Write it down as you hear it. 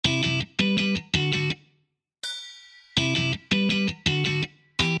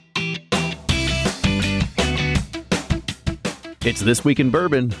It's This Week in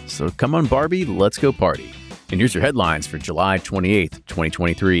Bourbon, so come on Barbie, let's go party. And here's your headlines for July 28th,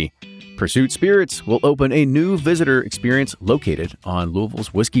 2023. Pursuit Spirits will open a new visitor experience located on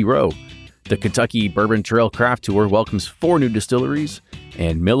Louisville's Whiskey Row. The Kentucky Bourbon Trail Craft Tour welcomes 4 new distilleries,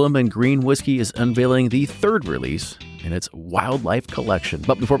 and Milam and Greene Whiskey is unveiling the 3rd release in its Wildlife collection.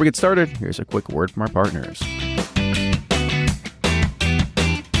 But before we get started, here's a quick word from our partners.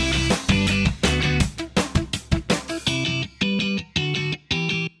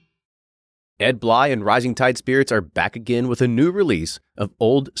 Ed Bly and Rising Tide Spirits are back again with a new release of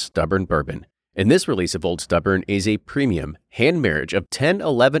Old Stubborn Bourbon. And this release of Old Stubborn is a premium hand marriage of 10,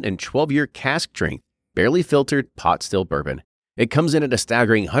 11, and 12-year cask strength, barely filtered pot still bourbon. It comes in at a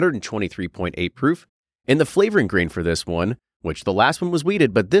staggering 123.8 proof. And the flavoring grain for this one, which the last one was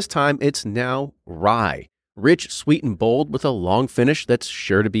wheated, but this time it's now rye. Rich, sweet, and bold with a long finish that's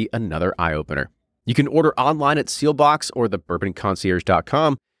sure to be another eye-opener. You can order online at Sealbox or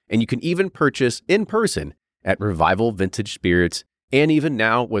thebourbonconcierge.com. And you can even purchase in person at Revival Vintage Spirits, and even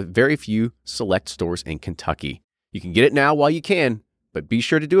now with very few select stores in Kentucky. You can get it now while you can, but be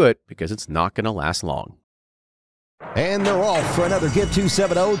sure to do it because it's not going to last long. And they're off for another Get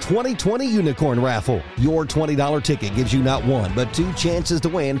 270 2020 Unicorn Raffle. Your $20 ticket gives you not one, but 2 chances to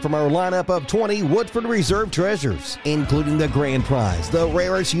win from our lineup of 20 Woodford Reserve treasures, including the grand prize, the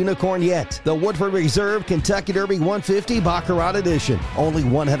rarest unicorn yet, the Woodford Reserve Kentucky Derby 150 Baccarat Edition. Only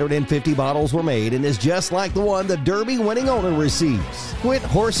 150 bottles were made and is just like the one the Derby winning owner receives. Quit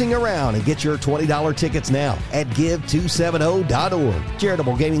horsing around and get your $20 tickets now at give270.org.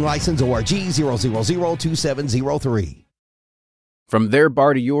 Charitable Gaming License ORG 0002703. From their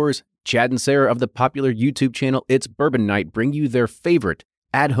bar to yours, Chad and Sarah of the popular YouTube channel It's Bourbon Night bring you their favorite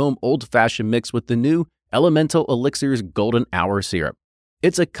at-home old-fashioned mix with the new Elemental Elixirs Golden Hour Syrup.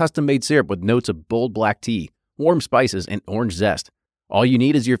 It's a custom-made syrup with notes of bold black tea, warm spices, and orange zest. All you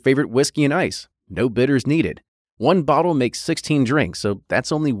need is your favorite whiskey and ice. No bitters needed. 1 bottle makes 16 drinks, so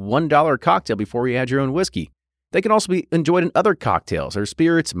that's only $1 a cocktail before you add your own whiskey. They can also be enjoyed in other cocktails or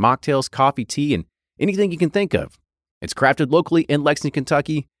spirits, mocktails, coffee, tea, and anything you can think of. It's crafted locally in Lexington,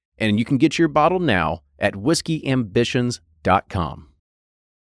 Kentucky, and you can get your bottle now at whiskeyambitions.com.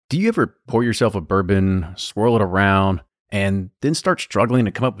 Do you ever pour yourself a bourbon, swirl it around, and then start struggling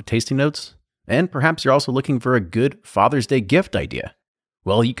to come up with tasting notes? And perhaps you're also looking for a good Father's Day gift idea.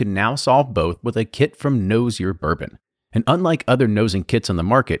 Well, you can now solve both with a kit from Knows Your Bourbon. And unlike other nosing kits on the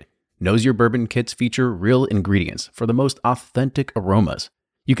market, Knows Your Bourbon kits feature real ingredients for the most authentic aromas.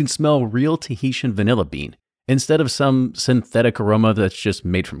 You can smell real Tahitian vanilla bean instead of some synthetic aroma that's just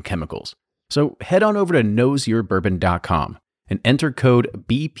made from chemicals. So head on over to knowsyourbourbon.com and enter code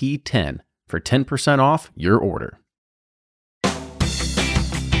BP10 for 10% off your order.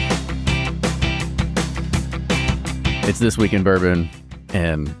 It's This Week in Bourbon,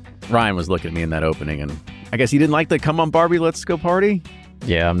 and Ryan was looking at me in that opening, and I guess he didn't like the "Come on Barbie, let's go party."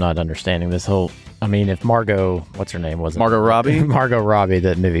 Yeah, I'm not understanding this whole... I mean, if Margot... What's her name? Wasn't Margot Robbie? Margot Robbie,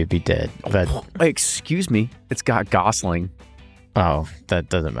 that movie would be dead. But excuse me. It's got Gosling. Oh, that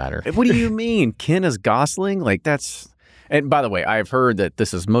doesn't matter. What do you mean? Ken is Gosling? Like, that's... And by the way, I've heard that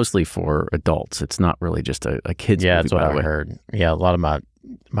this is mostly for adults. It's not really just a kid's movie. Yeah, that's what I heard. Yeah, a lot of my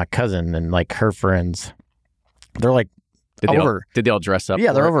cousin and, like, her friends, they're like... Did they all dress up?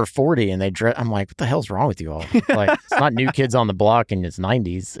 Yeah, they're over 40 and they dress. I'm like, what the hell's wrong with you all? Like, it's not New Kids on the Block in its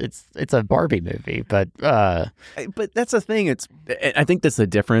 90s. It's a Barbie movie, but that's the thing. I think that's the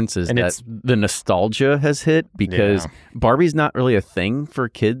difference is that the nostalgia has hit because Barbie's not really a thing for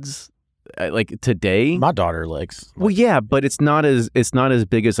kids like today. My daughter likes. Well, yeah, but it's not as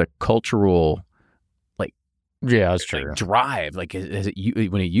big as a cultural. Yeah, that's true. Like drive, like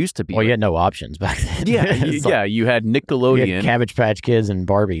when it used to be. Well, you had no options back then. Yeah, you had Nickelodeon, you had Cabbage Patch Kids, and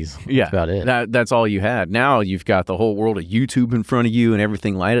Barbies. Yeah, that's about it. That's all you had. Now you've got the whole world of YouTube in front of you and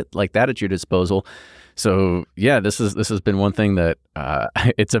everything like that at your disposal. So yeah, this has been one thing that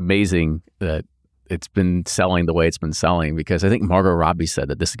it's amazing that it's been selling the way it's been selling because I think Margot Robbie said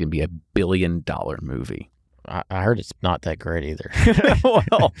that this is going to be $1 billion movie. I heard it's not that great either.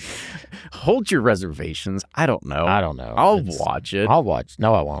 Well, hold your reservations. I don't know. I'll watch it. I'll watch.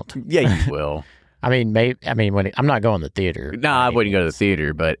 No, I won't. Yeah, you will. I mean, when I'm not going to the theater. No, I wouldn't go to the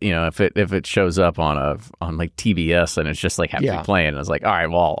theater. But if it shows up on like TBS and it's just like happens to be playing, I was like, all right,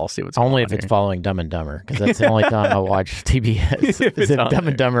 well, I'll see what's going on. Only if it's following Dumb and Dumber because that's the only time I watch TBS. If Dumb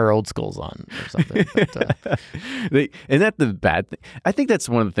and Dumber Old School's on or something. But, and that's the bad thing. I think that's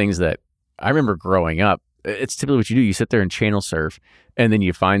one of the things that I remember growing up. It's typically what you do. You sit there and channel surf, and then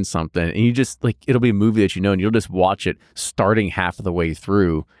you find something, and you just it'll be a movie that and you'll just watch it starting half of the way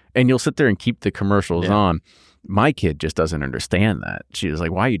through, and you'll sit there and keep the commercials on. My kid just doesn't understand that. She was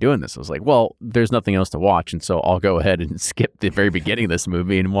like, why are you doing this? I was like, well, there's nothing else to watch. And so I'll go ahead and skip the very beginning of this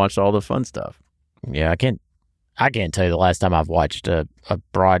movie and watch all the fun stuff. Yeah, I can't tell you the last time I've watched a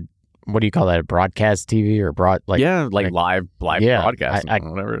broad, what do you call that, a broadcast TV or broad, like live broadcast.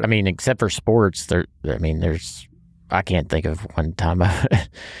 I mean, except for sports, I can't think of one time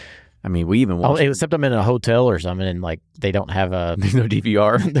I mean, we even watched... except I'm in a hotel or something, and like they don't have there's no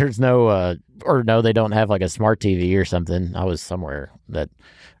DVR. There's no they don't have like a smart TV or something. I was somewhere that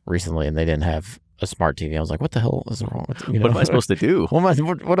recently, and they didn't have a smart TV. I was like, what the hell is wrong with What am I supposed to do? What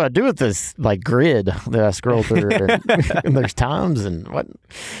do I do with this like grid that I scroll through? And there's times and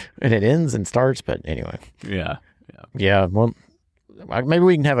it ends and starts. But anyway, yeah. Well, maybe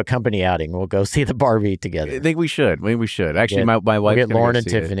we can have a company outing. We'll go see the Barbie together. I think we should. Actually, my wife we'll get Lauren and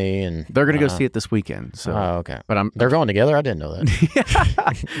Tiffany, and they're going to go see it this weekend. So. Oh, okay. But they're going together. I didn't know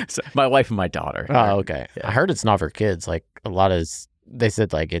that. So, my wife and my daughter. Oh, okay. Yeah. I heard it's not for kids. Like a lot of, they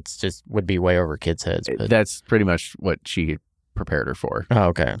said like it's just would be way over kids' heads. But... That's pretty much what she prepared her for. Oh,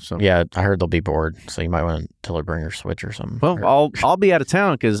 okay. So yeah, I heard they'll be bored, so you might want to tell her bring her Switch or something. Well, I'll be out of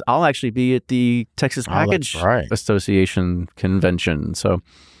town because I'll actually be at the Texas Package Association convention. So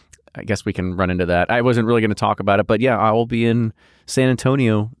I guess we can run into that. I wasn't really going to talk about it, but yeah, I will be in San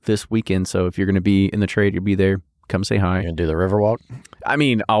Antonio this weekend. So if you're going to be in the trade, you'll be there. Come say hi. You gonna do the Riverwalk? I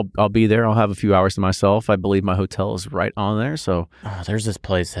mean, I'll be there. I'll have a few hours to myself. I believe my hotel is right on there. So there's this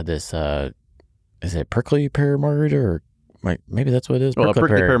place had this. Is it prickly pear margarita or? Maybe that's what it is. Well,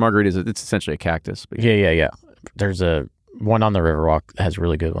 prickly pear margarita it's essentially a cactus. But yeah. There's a one on the Riverwalk that has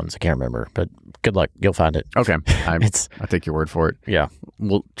really good ones. I can't remember, but good luck. You'll find it. Okay, I'll take your word for it. Yeah,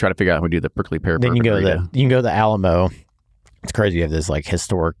 we'll try to figure out how we do the prickly pear. Then you can go to the Alamo. It's crazy. You have this like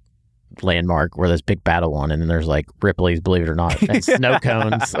historic landmark where this big battle won, and then there's like Ripley's, believe it or not, and snow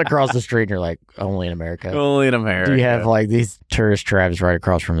cones across the street, and you're like, only in America. Only in America. Do you have like these tourist tribes right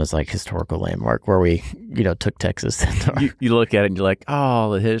across from this like historical landmark where we, took Texas? You look at it and you're like,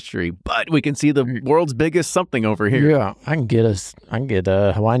 oh, the history, but we can see the world's biggest something over here. Yeah, I can get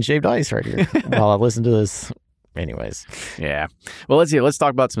a Hawaiian shaved ice right here while I listen to this. Anyways. Yeah. Well, let's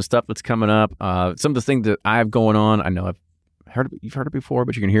talk about some stuff that's coming up. Some of the things that I have going on. I know you've heard it before,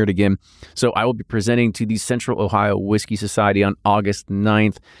 but you can hear it again. So I will be presenting to the Central Ohio Whiskey Society on August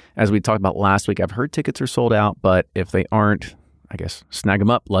 9th. As we talked about last week, I've heard tickets are sold out, but if they aren't, I guess snag them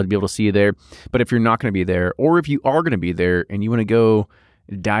up. Love to be able to see you there. But if you're not going to be there, or if you are going to be there and you want to go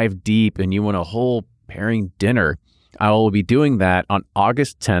dive deep and you want a whole pairing dinner, I will be doing that on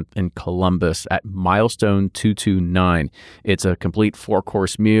August 10th in Columbus at Milestone 229. It's a complete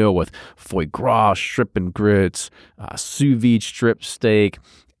 4-course meal with foie gras, shrimp and grits, sous vide strip steak,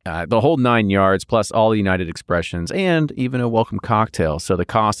 the whole 9 yards, plus all the United Expressions, and even a welcome cocktail. So the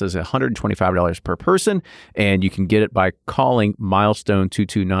cost is $125 per person, and you can get it by calling Milestone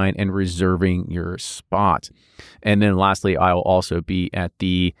 229 and reserving your spot. And then lastly, I will also be at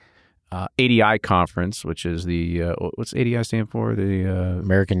the ADI conference, which is the what's ADI stand for? The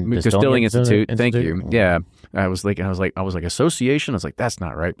American Distilling Institute. Thank you. Yeah, I was like association. I was like, that's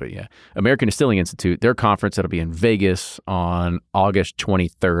not right, but yeah, American Distilling Institute. Their conference that'll be in Vegas on August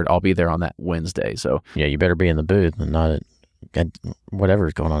 23rd. I'll be there on that Wednesday. So yeah, you better be in the booth and not at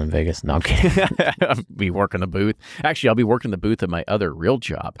whatever's going on in Vegas. No, I'm kidding. I'll be working the booth. Actually, I'll be working the booth at my other real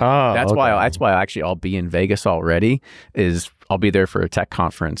job. Oh, that's why I'll be in Vegas already. I'll be there for a tech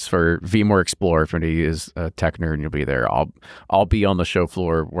conference for VMware Explorer. If anybody is a tech nerd and you'll be there, I'll be on the show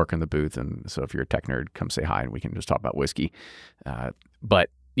floor working the booth. And so if you're a tech nerd, come say hi and we can just talk about whiskey.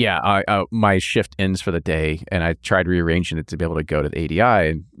 But yeah, my shift ends for the day, and I tried rearranging it to be able to go to the ADI.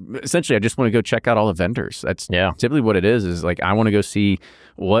 And essentially, I just want to go check out all the vendors. That's typically what it is like I want to go see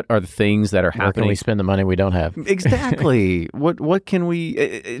what are the things that are happening. Where can we spend the money we don't have? Exactly. What can we?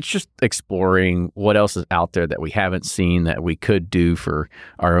 It's just exploring what else is out there that we haven't seen that we could do for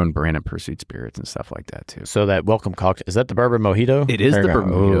our own brand and Pursuit Spirits and stuff like that too. So that welcome cocktail, is that the bourbon mojito? It is the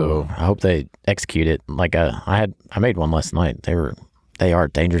bourbon mojito. I hope they execute it. Like I made one last night. They are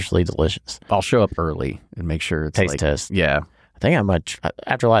dangerously delicious. I'll show up early and make sure it's taste test. Yeah, I think I'm gonna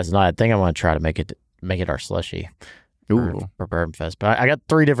after last night. I think I'm gonna try to make it our slushy. For Bourbon Fest. But I got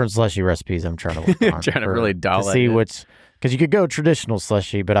 3 different slushy recipes I'm trying to work on. Trying to really dial to see which, because you could go traditional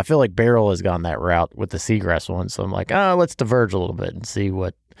slushy, but I feel like Barrel has gone that route with the seagrass one. So I'm like, let's diverge a little bit and see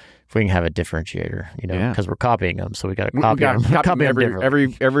if we can have a differentiator, because we're copying them. So we got to copy them.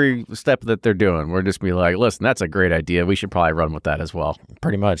 Every step that they're doing. We're just be like, listen, that's a great idea. We should probably run with that as well.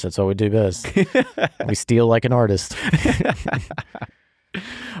 Pretty much. That's what we do best. We steal like an artist.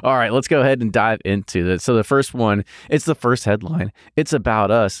 All right, let's go ahead and dive into this. So the first one, it's the first headline. It's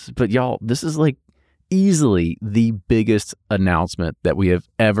about us. But y'all, this is like easily the biggest announcement that we have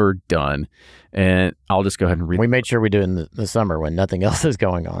ever done. And I'll just go ahead and read. We made sure we do it in the summer when nothing else is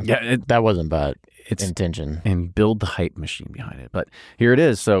going on. Yeah, that wasn't bad. It's intention. And build the hype machine behind it. But here it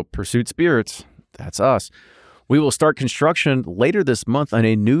is. So Pursuit Spirits, that's us. We will start construction later this month on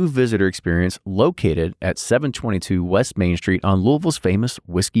a new visitor experience located at 722 West Main Street on Louisville's famous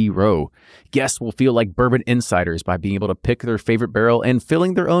Whiskey Row. Guests will feel like bourbon insiders by being able to pick their favorite barrel and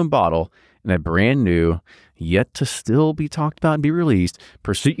filling their own bottle in a brand new, yet to still be talked about and be released,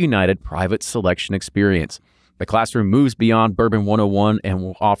 Pursuit United private selection experience. The classroom moves beyond Bourbon 101 and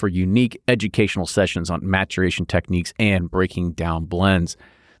will offer unique educational sessions on maturation techniques and breaking down blends.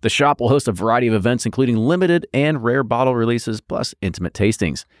 The shop will host a variety of events, including limited and rare bottle releases, plus intimate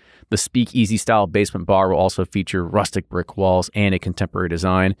tastings. The speakeasy-style basement bar will also feature rustic brick walls and a contemporary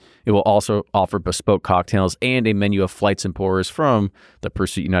design. It will also offer bespoke cocktails and a menu of flights and pours from the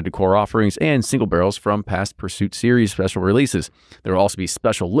Pursuit United core offerings and single barrels from past Pursuit series special releases. There will also be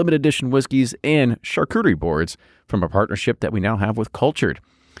special limited edition whiskeys and charcuterie boards from a partnership that we now have with Cultured.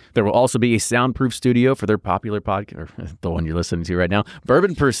 There will also be a soundproof studio for their popular podcast, or the one you're listening to right now,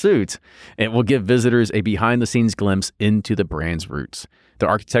 Bourbon Pursuit. It will give visitors a behind-the-scenes glimpse into the brand's roots. The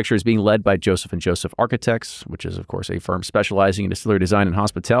architecture is being led by Joseph & Joseph Architects, which is, of course, a firm specializing in distillery design and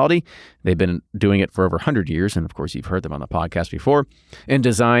hospitality. They've been doing it for over 100 years, and, of course, you've heard them on the podcast before. And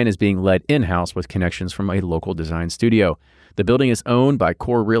design is being led in-house with connections from a local design studio. The building is owned by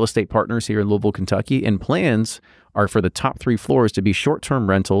core real estate partners here in Louisville, Kentucky, and plans are for the top 3 floors to be short-term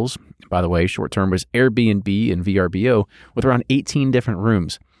rentals. By the way, short-term was Airbnb and VRBO with around 18 different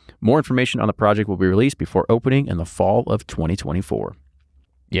rooms. More information on the project will be released before opening in the fall of 2024.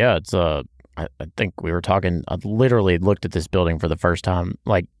 Yeah, it's I think we were talking, I literally looked at this building for the first time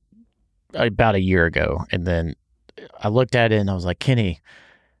like about a year ago, and then I looked at it and I was like, Kenny,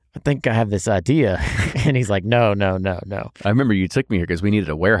 I think I have this idea. And he's like, no. I remember you took me here because we needed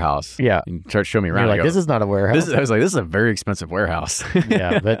a warehouse. Yeah. And you tried to show me around. You're like, this is not a warehouse. I was like, this is a very expensive warehouse.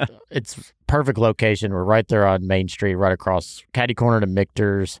 Yeah, but it's perfect location. We're right there on Main Street, right across catty corner to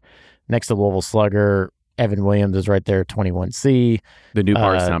Michter's, next to Louisville Slugger. Evan Williams is right there, 21C. The new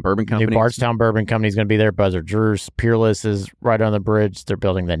Bardstown Bourbon Company. New Bardstown Bourbon Company is going to be there. Buzzard Drew's, Peerless is right on the bridge. They're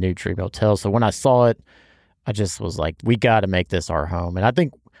building that new TWiB Hotel. So when I saw it, I just was like, we got to make this our home. And I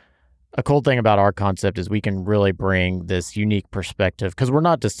think a cool thing about our concept is we can really bring this unique perspective, because we're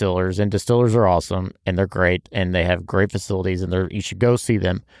not distillers, and distillers are awesome and they're great and they have great facilities and you should go see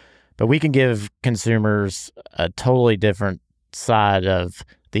them. But we can give consumers a totally different side of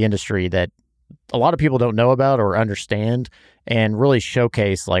the industry that a lot of people don't know about or understand, and really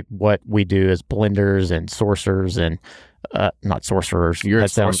showcase like what we do as blenders and sourcers and not sorcerers. You're a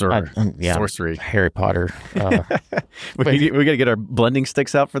sorcerer. Yeah, sorcery. Harry Potter. We got to get our blending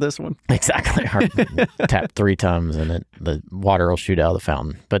sticks out for this one. Exactly. Tap 3 times and the water will shoot out of the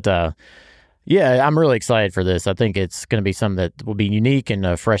fountain. But yeah, I'm really excited for this. I think it's going to be something that will be unique and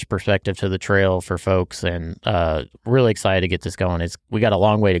a fresh perspective to the trail for folks, and really excited to get this going. We got a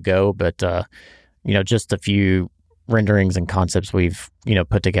long way to go, but just a few renderings and concepts we've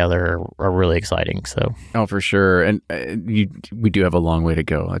put together are really exciting. So for sure. And we do have a long way to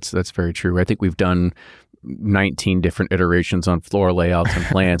go. That's very true. I think we've done 19 different iterations on floor layouts and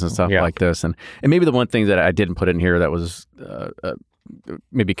plans and stuff like this. And maybe the one thing that I didn't put in here that was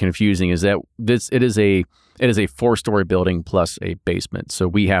maybe confusing is that it is a 4-story building plus a basement. So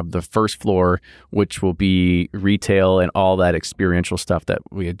we have the first floor, which will be retail and all that experiential stuff that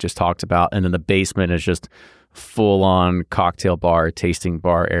we had just talked about. And then the basement is just full-on cocktail bar, tasting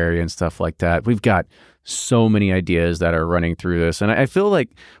bar area and stuff like that. We've got so many ideas that are running through this. And I feel like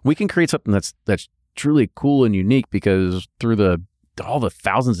we can create something that's truly cool and unique, because through all the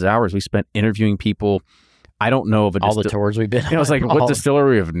thousands of hours we spent interviewing people, I don't know of all the tours we've been on. It's like, what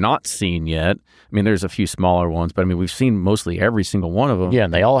distillery we have not seen yet? I mean, there's a few smaller ones, but I mean, we've seen mostly every single one of them. Yeah,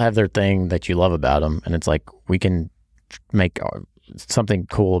 and they all have their thing that you love about them. And it's like, we can make something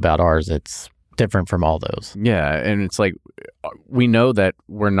cool about ours that's different from all those. Yeah, and it's like, we know that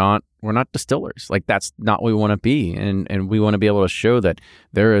we're not distillers. Like, that's not what we want to be. And we want to be able to show that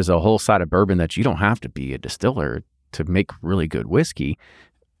there is a whole side of bourbon that you don't have to be a distiller to make really good whiskey.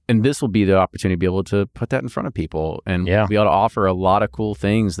 And this will be the opportunity to be able to put that in front of people and be able to offer a lot of cool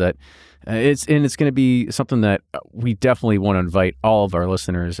things that it's going to be something that we definitely want to invite all of our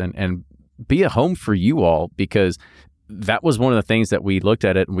listeners and be a home for you all, because that was one of the things that we looked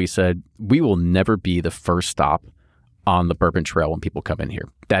at it and we said, we will never be the first stop on the bourbon trail when people come in here.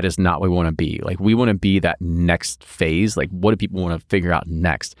 That is not what we want to be. Like, we want to be that next phase. Like, what do people want to figure out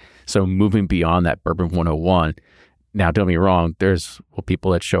next? So moving beyond that Bourbon 101. Now, don't get me wrong, there's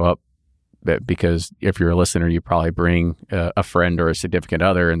people that show up because if you're a listener, you probably bring a friend or a significant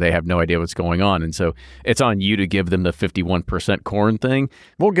other and they have no idea what's going on. And so it's on you to give them the 51% corn thing.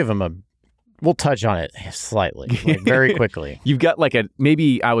 We'll touch on it slightly, very quickly. You've got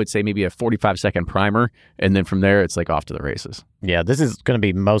maybe a 45-second primer, and then from there, it's off to the races. Yeah, this is going to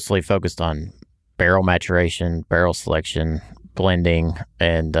be mostly focused on barrel maturation, barrel selection, blending,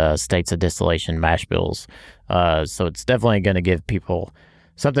 and states of distillation, mash bills. So it's definitely going to give people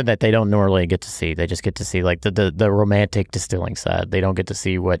something that they don't normally get to see. They just get to see the romantic distilling side. They don't get to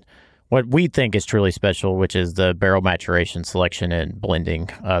see what we think is truly special, which is the barrel maturation, selection, and blending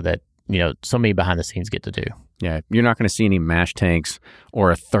that so many behind the scenes get to do. Yeah, you're not going to see any mash tanks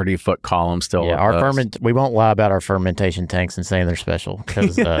or a 30-foot column still. Yeah, we won't lie about our fermentation tanks and saying they're special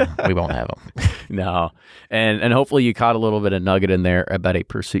because we won't have them. No, and hopefully you caught a little bit of nugget in there about a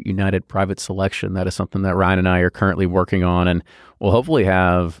Pursuit United private selection. That is something that Ryan and I are currently working on, and we'll hopefully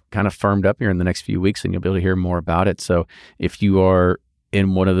have kind of firmed up here in the next few weeks, and you'll be able to hear more about it. So if you are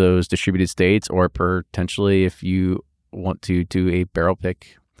in one of those distributed states, or potentially if you want to do a barrel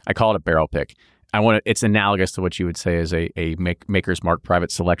pick, I call it a barrel pick. It's analogous to what you would say is a Maker's Mark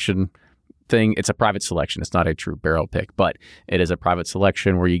private selection thing. It's a private selection. It's not a true barrel pick, but it is a private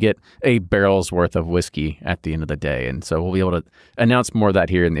selection where you get a barrel's worth of whiskey at the end of the day. And so we'll be able to announce more of that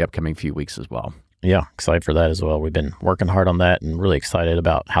here in the upcoming few weeks as well. Yeah, excited for that as well. We've been working hard on that and really excited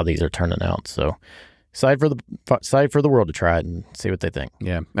about how these are turning out. So excited for the world to try it and see what they think.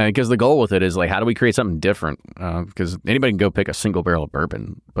 Yeah, because the goal with it is how do we create something different? Because anybody can go pick a single barrel of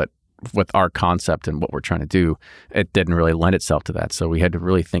bourbon, but with our concept and what we're trying to do, it didn't really lend itself to that. So we had to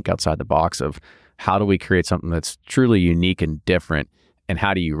really think outside the box of how do we create something that's truly unique and different, and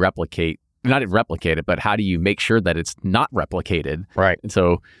how do you not replicate it, but how do you make sure that it's not replicated? Right. And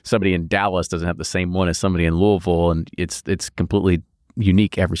so somebody in Dallas doesn't have the same one as somebody in Louisville, and it's completely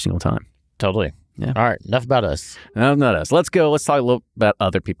unique every single time. Totally. Yeah. All right. Enough about us. No, not us. Let's go. Let's talk a little about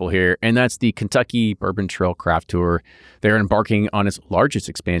other people here. And that's the Kentucky Bourbon Trail Craft Tour. They're embarking on its largest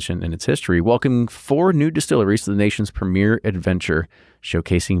expansion in its history, welcoming 4 new distilleries to the nation's premier adventure,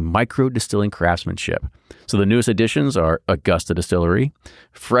 showcasing micro distilling craftsmanship. So the newest additions are Augusta Distillery,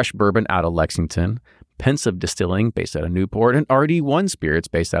 Fresh Bourbon out of Lexington, Pensive Distilling based out of Newport, and RD1 Spirits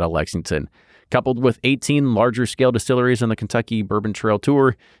based out of Lexington. Coupled with 18 larger-scale distilleries on the Kentucky Bourbon Trail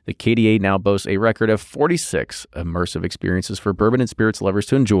Tour, the KDA now boasts a record of 46 immersive experiences for bourbon and spirits lovers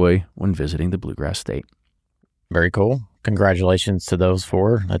to enjoy when visiting the Bluegrass State. Very cool. Congratulations to those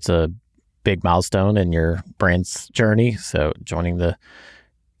 4. That's a big milestone in your brand's journey. So joining the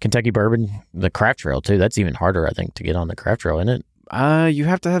Kentucky Bourbon, the Craft Trail, too. That's even harder, I think, to get on the Craft Trail, isn't it? You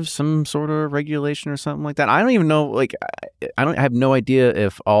have to have some sort of regulation or something like that. I don't even know, I have no idea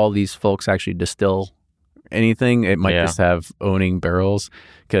if all these folks actually distill anything. It might just have owning barrels,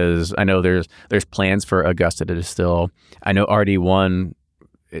 because I know there's plans for Augusta to distill. I know RD1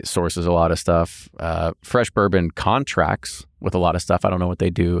 sources a lot of stuff. Fresh Bourbon contracts with a lot of stuff. I don't know what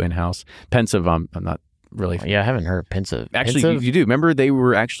they do in-house. Pensive, I'm not really... Yeah, I haven't heard of Pensive. Actually, you do. Remember, they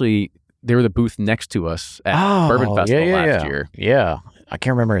were the booth next to us at Bourbon Festival last year. Yeah. I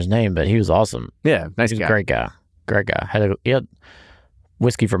can't remember his name, but he was awesome. Yeah, nice guy. He was a great guy. He had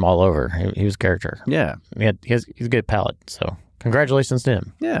whiskey from all over. He was a character. Yeah. He's a good palate. So congratulations to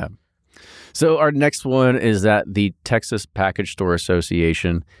him. Yeah. So our next one is that the Texas Package Store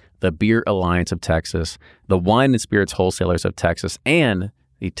Association, the Beer Alliance of Texas, the Wine and Spirits Wholesalers of Texas, and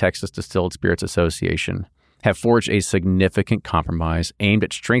the Texas Distilled Spirits Association have forged a significant compromise aimed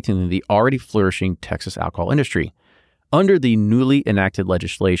at strengthening the already flourishing Texas alcohol industry. Under the newly enacted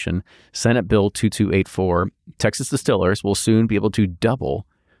legislation, Senate Bill 2284, Texas distillers will soon be able to double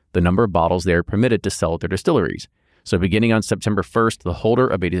the number of bottles they are permitted to sell at their distilleries. So beginning on September 1st, the holder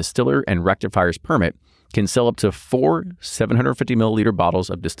of a distiller and rectifier's permit can sell up to 4 750 milliliter bottles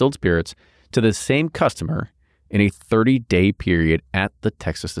of distilled spirits to the same customer in a 30-day period at the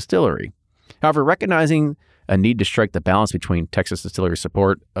Texas distillery. However, recognizing a need to strike the balance between Texas distillery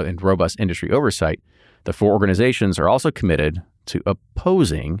support and robust industry oversight, the 4 organizations are also committed to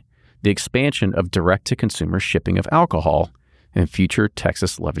opposing the expansion of direct-to-consumer shipping of alcohol in future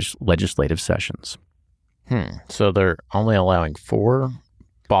Texas legislative sessions. So they're only allowing 4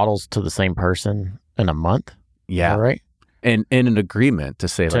 bottles to the same person in a month? Yeah. All right. And in an agreement to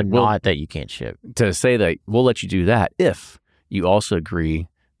say not that you can't ship. To say that we'll let you do that if you also agree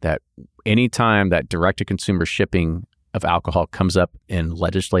that anytime that direct-to-consumer shipping of alcohol comes up in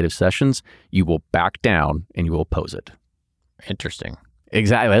legislative sessions, you will back down and you will oppose it. Interesting.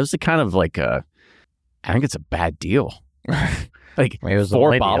 Exactly. It was kind of I think it's a bad deal.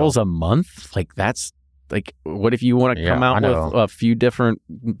 4 bottles a month? That's Like, what if you want to come out with a few different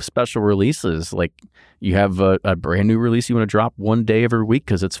special releases? Like, you have a brand new release you want to drop one day every week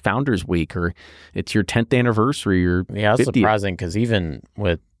because it's Founders Week or it's your 10th anniversary or that's 50th. Surprising because even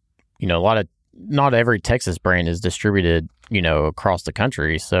with, not every Texas brand is distributed, across the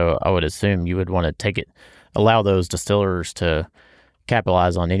country. So I would assume you would want to allow those distillers to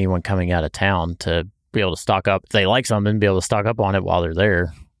capitalize on anyone coming out of town to be able to stock up. If they like something, be able to stock up on it while they're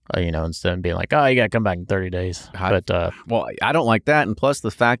there. Instead of being like, oh, you got to come back in 30 days. Well, I don't like that. And plus the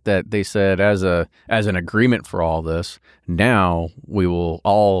fact that they said as an agreement for all this, now we will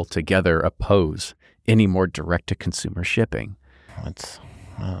all together oppose any more direct-to-consumer shipping. That's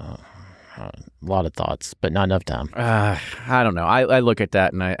a lot of thoughts, but not enough time. I don't know. I look at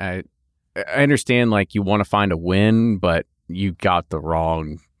that and I understand like you want to find a win, but you got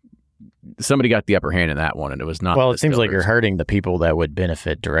somebody got the upper hand in that one, and it was not. Well, it seems like you're hurting the people that would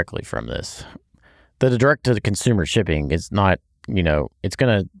benefit directly from this. The direct-to-consumer shipping is not, it's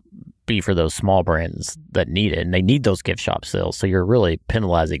going to be for those small brands that need it, and they need those gift shop sales, so you're really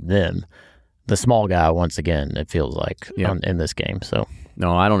penalizing them. The small guy, once again, it feels like, in this game. So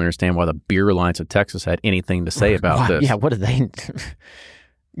no, I don't understand why the Beer Alliance of Texas had anything to say about this. Yeah, what did they...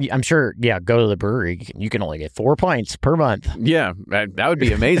 I'm sure, go to the brewery. You can only get 4 pints per month. Yeah, that would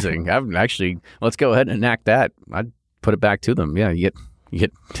be amazing. Let's go ahead and enact that. I'd put it back to them. Yeah, you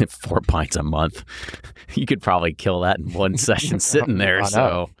get 4 pints a month. You could probably kill that in one session sitting there.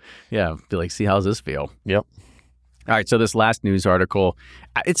 So, yeah, be like, see, how's this feel? Yep. All right, so this last news article,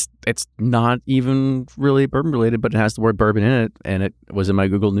 it's not even really bourbon related, but it has the word bourbon in it, and it was in my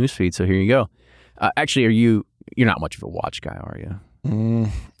Google News feed. So here you go. Actually, you're not much of a watch guy, are you? I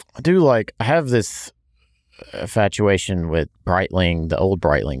do I have this infatuation with Breitling, the old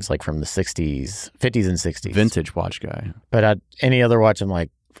Breitlings, like from the 50s and 60s. Vintage watch guy. But any other watch, I'm like,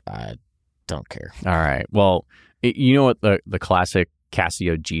 I don't care. All right. Well, you know what the classic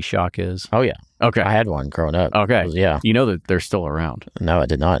Casio G-Shock is? Oh, yeah. Okay. I had one growing up. Okay. Yeah. You know that they're still around. No, I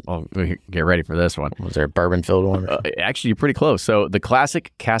did not. Well, get ready for this one. Was there a bourbon-filled one? Actually, you're pretty close. So the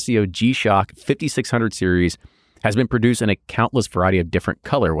classic Casio G-Shock 5600 series has been produced in a countless variety of different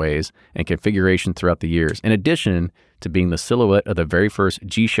colorways and configuration throughout the years, in addition to being the silhouette of the very first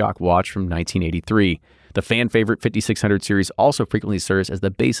G-Shock watch from 1983. The fan-favorite 5600 series also frequently serves as the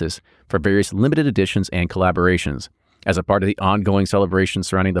basis for various limited editions and collaborations. As a part of the ongoing celebration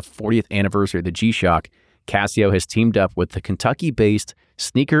surrounding the 40th anniversary of the G-Shock, Casio has teamed up with the Kentucky-based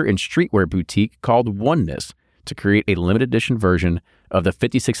sneaker and streetwear boutique called Oneness to create a limited edition version of the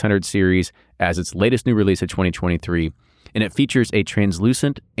 5600 series as its latest new release of 2023, and it features a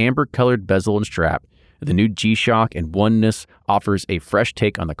translucent amber-colored bezel and strap. The new G-Shock and Oneness offers a fresh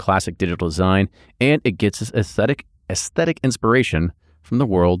take on the classic digital design, and it gets its aesthetic inspiration from the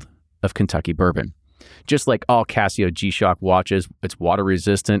world of Kentucky bourbon. Just like all Casio G-Shock watches, it's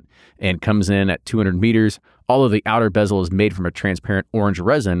water-resistant and comes in at 200 meters. All of the outer bezel is made from a transparent orange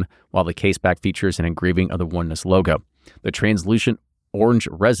resin, while the caseback features an engraving of the Oneness logo. The translucent orange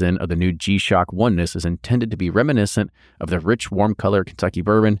resin of the new G-Shock Oneness is intended to be reminiscent of the rich, warm color Kentucky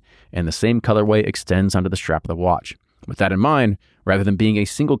bourbon, and the same colorway extends onto the strap of the watch. With that in mind, rather than being a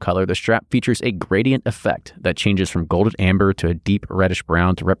single color, the strap features a gradient effect that changes from golden amber to a deep reddish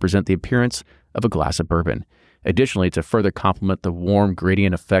brown to represent the appearance of a glass of bourbon. Additionally, to further complement the warm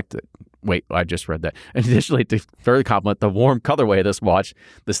gradient effect, Additionally, to further complement the warm colorway of this watch,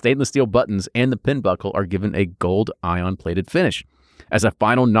 the stainless steel buttons and the pin buckle are given a gold ion-plated finish. As a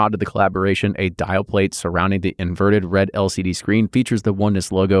final nod to the collaboration, a dial plate surrounding the inverted red LCD screen features the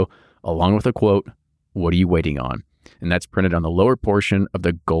Oneness logo, along with a quote, "What are you waiting on?" And that's printed on the lower portion of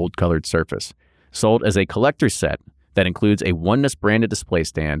the gold-colored surface. Sold as a collector's set that includes a Oneness branded display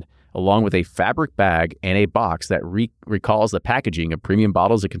stand, along with a fabric bag and a box that recalls the packaging of premium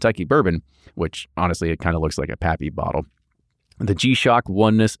bottles of Kentucky bourbon, which honestly, it kind of looks like a Pappy bottle. The G-Shock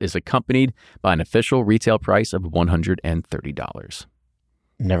Oneness is accompanied by an official retail price of $130.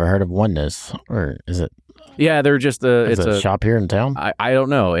 Never heard of Oneness, or is it? Yeah, they're just it's a shop here in town. I don't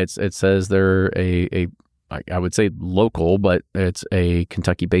know. It says they're I would say local, but it's a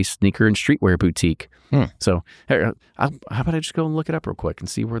Kentucky-based sneaker and streetwear boutique. So, how about I just go and look it up real quick and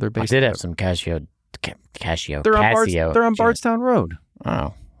see where they're based? I did have some Casio. They're on Bardstown Road.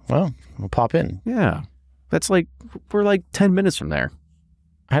 Oh, well, we'll pop in. Yeah, we're 10 minutes from there.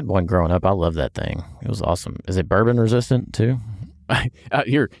 I had one growing up. I love that thing. It was awesome. Is it bourbon resistant too?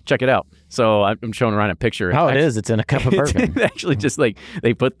 Here, check it out. So I'm showing around a picture. It is. It's in a cup of bourbon. Actually, just like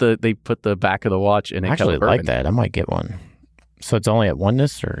they put the back of the watch in a cup of bourbon. I like that. I might get one. So it's only at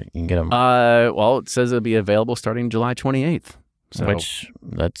Oneness, or you can get them? Well, it says it'll be available starting July 28th. So which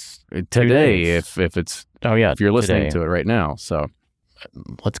that's today, if it's if you're listening today. to it right now. So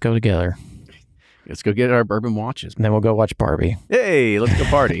let's go together. Let's go get our bourbon watches. And then we'll go watch Barbie. Hey, let's go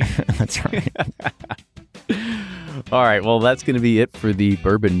party. That's right. All right, well, that's going to be it for the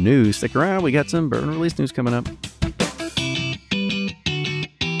bourbon news. Stick around. We got some bourbon release news coming up.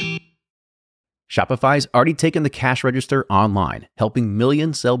 Shopify's already taken the cash register online, helping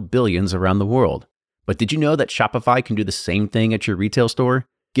millions sell billions around the world. But did you know that Shopify can do the same thing at your retail store?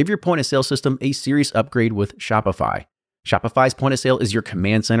 Give your point-of-sale system a serious upgrade with Shopify. Shopify's point-of-sale is your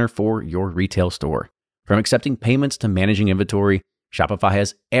command center for your retail store. From accepting payments to managing inventory, Shopify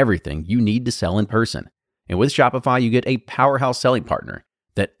has everything you need to sell in person. And with Shopify, you get a powerhouse selling partner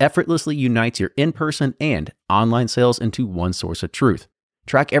that effortlessly unites your in-person and online sales into one source of truth.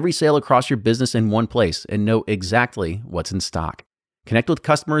 Track every sale across your business in one place and know exactly what's in stock. Connect with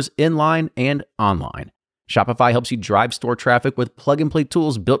customers in-line and online. Shopify helps you drive store traffic with plug-and-play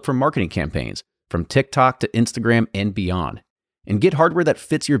tools built for marketing campaigns, from TikTok to Instagram and beyond. And get hardware that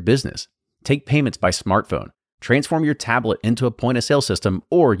fits your business. Take payments by smartphone. Transform your tablet into a point-of-sale system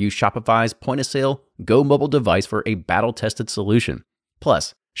or use Shopify's point-of-sale Go mobile device for a battle-tested solution.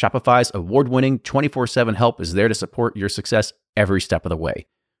 Plus, Shopify's award-winning 24/7 help is there to support your success every step of the way.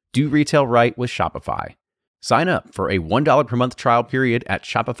 Do retail right with Shopify. Sign up for a $1 per month trial period at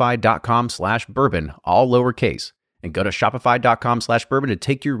shopify.com/bourbon, all lowercase, and go to shopify.com/bourbon to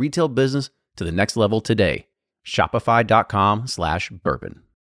take your retail business to the next level today. Shopify.com/bourbon.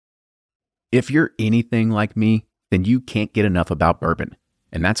 If you're anything like me, then you can't get enough about bourbon.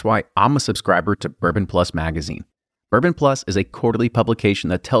 And that's why I'm a subscriber to Bourbon Plus magazine. Bourbon Plus is a quarterly publication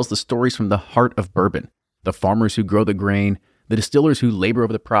that tells the stories from the heart of bourbon, the farmers who grow the grain, the distillers who labor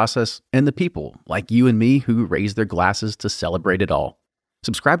over the process, and the people like you and me who raise their glasses to celebrate it all.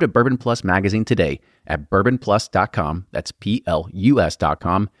 Subscribe to Bourbon Plus magazine today at bourbonplus.com, that's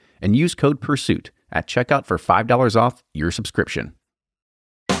PLUS.com, and use code PURSUIT at checkout for $5 off your subscription.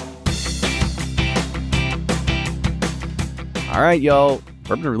 All right, y'all,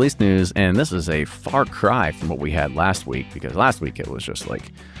 bourbon release news, and this is a far cry from what we had last week, because last week it was just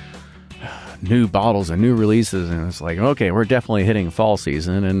like new bottles and new releases, and it's like, okay, we're definitely hitting fall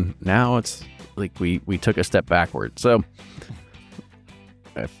season, and now it's like we took a step backward. So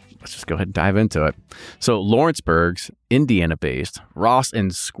let's just go ahead and dive into it. So Lawrenceburg's Indiana-based Ross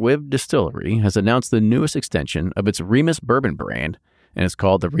and Squibb Distillery has announced the newest extension of its Remus bourbon brand, and it's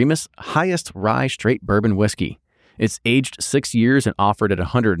called the Remus Highest Rye Straight Bourbon Whiskey. It's aged 6 years and offered at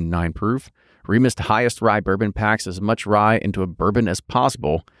 109 proof. Remus Highest Rye Bourbon packs as much rye into a bourbon as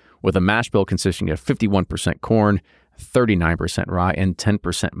possible, with a mash bill consisting of 51% corn, 39% rye, and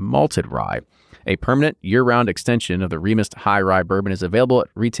 10% malted rye. A permanent year-round extension of the Remus High Rye Bourbon is available at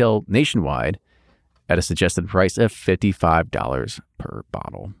retail nationwide at a suggested price of $55 per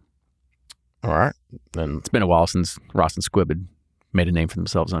bottle. All right. Then it's been a while since Ross and Squibb had made a name for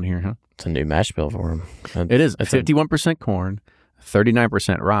themselves on here, huh? It's a new mash bill for them. It is 51% corn,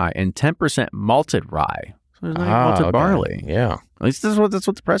 39% rye, and 10% malted rye. So there's malted barley. Yeah. At least that's what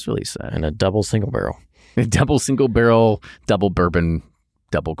the press release said. And a double single barrel. A double single barrel, double bourbon,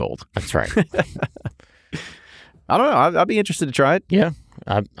 double gold. That's right. I don't know. I'd be interested to try it. Yeah.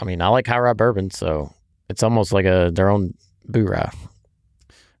 I mean, I like high rye bourbon, so it's almost like their own boo rye.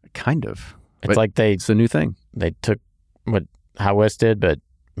 Kind of. It's like it's a new thing. They took what High West did, but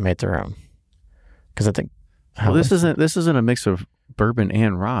made their own. Because I think this isn't a mix of bourbon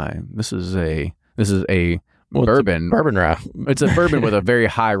and rye. This is a bourbon. Bourbon rye. It's a bourbon with a very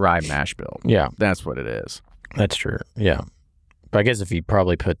high rye mash bill. Yeah. That's what it is. That's true. Yeah. But I guess if you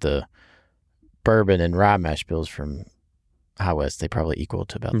probably put the bourbon and rye mash bills from High West, they probably equal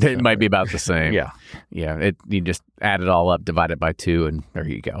to about the same. It might be about the same. Yeah. Yeah. You just add it all up, divide it by 2, and there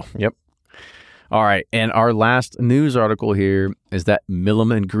you go. Yep. All right. And our last news article here is that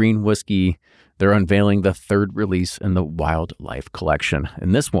Milam and Greene whiskey, they're unveiling the third release in the Wildlife collection.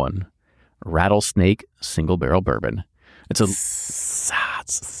 And this one, Rattlesnake Single Barrel Bourbon. It's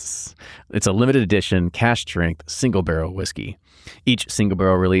a limited edition, cask strength single barrel whiskey. Each single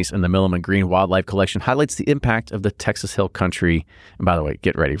barrel release in the Milam and Greene Wildlife collection highlights the impact of the Texas Hill Country. And by the way,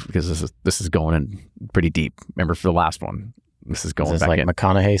 get ready because this is going in pretty deep. Remember for the last one, this is going back like in.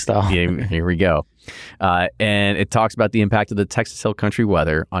 McConaughey style. Yeah, here we go. And it talks about the impact of the Texas Hill Country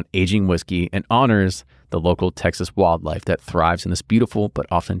weather on aging whiskey and honors the local Texas wildlife that thrives in this beautiful but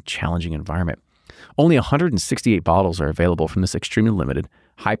often challenging environment. Only 168 bottles are available from this extremely limited,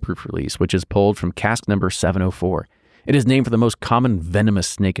 high-proof release, which is pulled from cask number 704. It is named for the most common venomous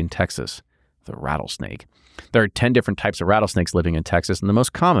snake in Texas, the rattlesnake. There are 10 different types of rattlesnakes living in Texas, and the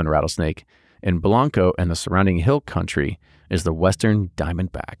most common rattlesnake and Blanco and the surrounding hill country is the Western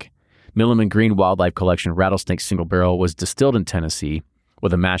Diamondback. Milam and Greene Wildlife Collection Rattlesnake Single Barrel was distilled in Tennessee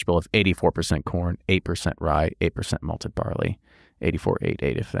with a mash bill of 84% corn, 8% rye, 8% malted barley.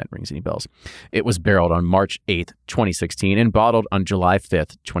 8488, if that rings any bells. It was barreled on March 8th, 2016, and bottled on July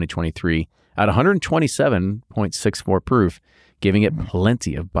 5th, 2023, at 127.64 proof, giving it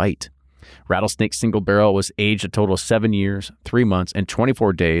plenty of bite. Rattlesnake Single Barrel was aged a total of 7 years, 3 months, and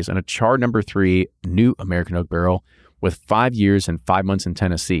 24 days in a Char No. 3 New American Oak barrel with 5 years and 5 months in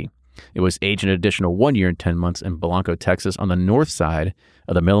Tennessee. It was aged an additional 1 year and 10 months in Blanco, Texas, on the north side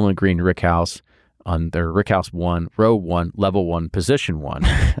of the Milam and Greene Rickhouse, on their Rickhouse 1, Row 1, Level 1, Position 1.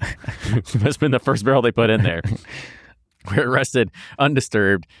 That's been the first barrel they put in there. Where it rested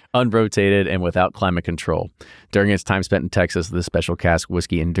undisturbed, unrotated, and without climate control. During its time spent in Texas, the special cask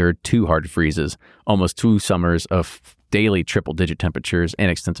whiskey endured 2 hard freezes, almost 2 summers of daily triple-digit temperatures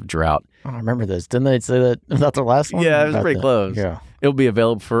and extensive drought. Oh, I remember this. Didn't they say that? Was that the last one? Yeah, it was pretty close. Yeah. It will be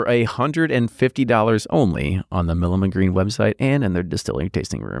available for $150 only on the Milam and Greene website and in their distillery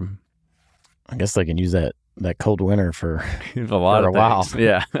tasting room. I guess they can use that cold winter for a while.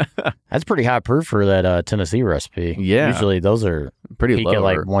 Yeah. That's pretty high proof for that Tennessee recipe. Yeah. Usually those are pretty peak low. At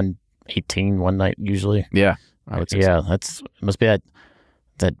like 118 one night usually. Yeah. I would say yeah, so. That's must be that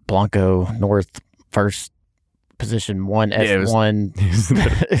Blanco North first position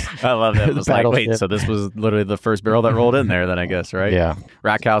 1S1. I love that. It was like, wait, so this was literally the first barrel that rolled in there then, I guess, right? Yeah.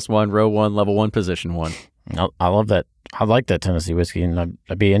 Rack House 1, Row 1, Level 1, Position 1. I love that. I like that Tennessee whiskey, and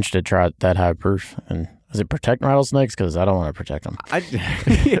I'd be interested to try it that high proof. And does it protect rattlesnakes? Because I don't want to protect them.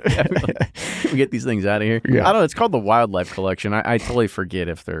 We get these things out of here. Yeah. I don't know. It's called the Wildlife Collection. I totally forget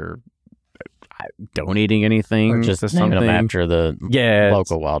if they're donating anything or just to naming something. them after the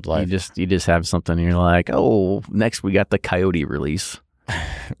local wildlife. You just have something and you're like, oh, next we got the coyote release.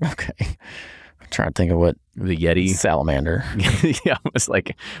 Okay. I'm trying to think of what the Yeti, salamander. Yeah, it's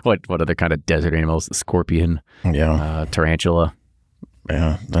like what other kind of desert animals? The scorpion, tarantula.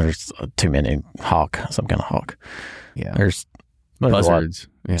 Yeah, there's too many. Some kind of hawk. Yeah, there's buzzards.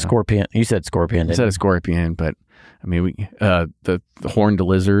 Yeah. Scorpion. You said scorpion. I said a scorpion, but I mean, the horned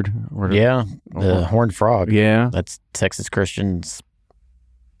lizard. The horned frog. Yeah, that's Texas Christians.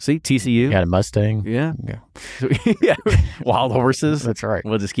 See, TCU got a Mustang. Yeah. Yeah. Wild horses. That's right.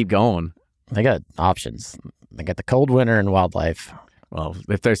 We'll just keep going. They got options. They got the cold winter and wildlife. Well,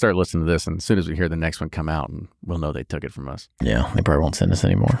 if they start listening to this, and as soon as we hear the next one come out, and we'll know they took it from us. Yeah, they probably won't send us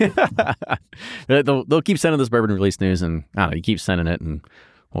anymore. They'll keep sending this bourbon release news, and I don't know, you keep sending it, and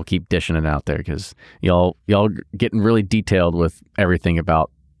we'll keep dishing it out there because y'all getting really detailed with everything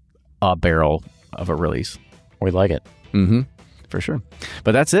about a barrel of a release. We like it. Mm-hmm. For sure.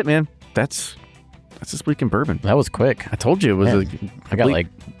 But that's it, man. That's this week in bourbon. That was quick. I told you it was I got like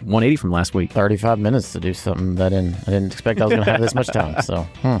 180 from last week. 35 minutes to do something that I didn't expect I was going to have this much time. So,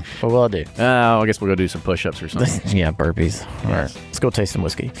 what will I do? I guess we'll go do some push-ups or something. Yeah, burpees. All right. Let's go taste some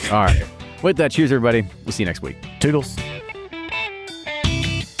whiskey. All right. With that, cheers, everybody. We'll see you next week. Toodles.